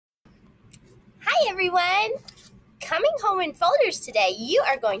Hi everyone! Coming home in folders today, you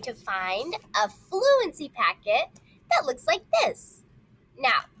are going to find a Fluency packet that looks like this.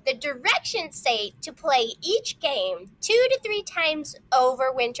 Now, the directions say to play each game 2 to 3 times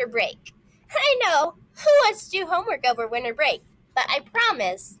over winter break. I know, who wants to do homework over winter break? But I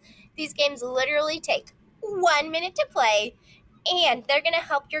promise, these games literally take 1 minute to play, and they're going to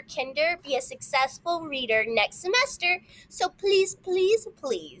help your kinder be a successful reader next semester. So please, please,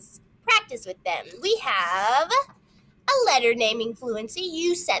 please practice with them. We have a letter naming fluency.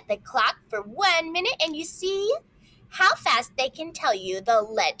 You set the clock for 1 minute and you see how fast they can tell you the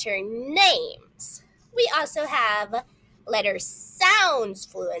letter names. We also have letter sounds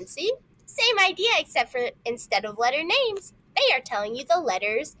fluency. Same idea, except for instead of letter names, they are telling you the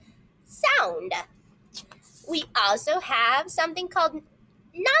letters sound. We also have something called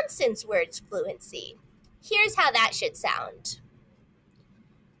nonsense words fluency. Here's how that should sound.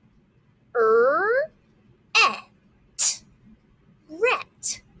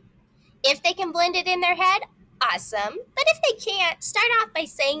 Ret. If they can blend it in their head, awesome. But if they can't, start off by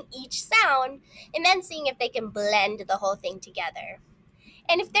saying each sound and then seeing if they can blend the whole thing together.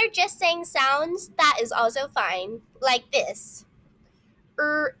 And if they're just saying sounds, that is also fine, like this.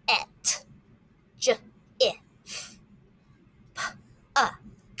 Et. J. I. P.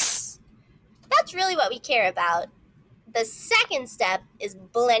 X. That's really what we care about. The second step is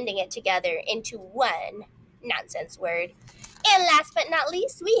blending it together into one nonsense word. And last but not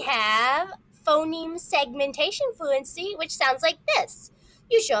least, we have phoneme segmentation fluency, which sounds like this.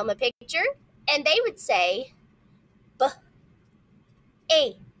 You show them a picture, and they would say b,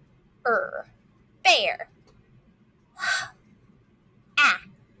 a, bear,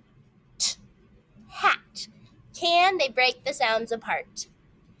 at, hat. Can they break the sounds apart?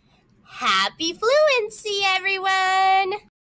 Happy fluency, everyone!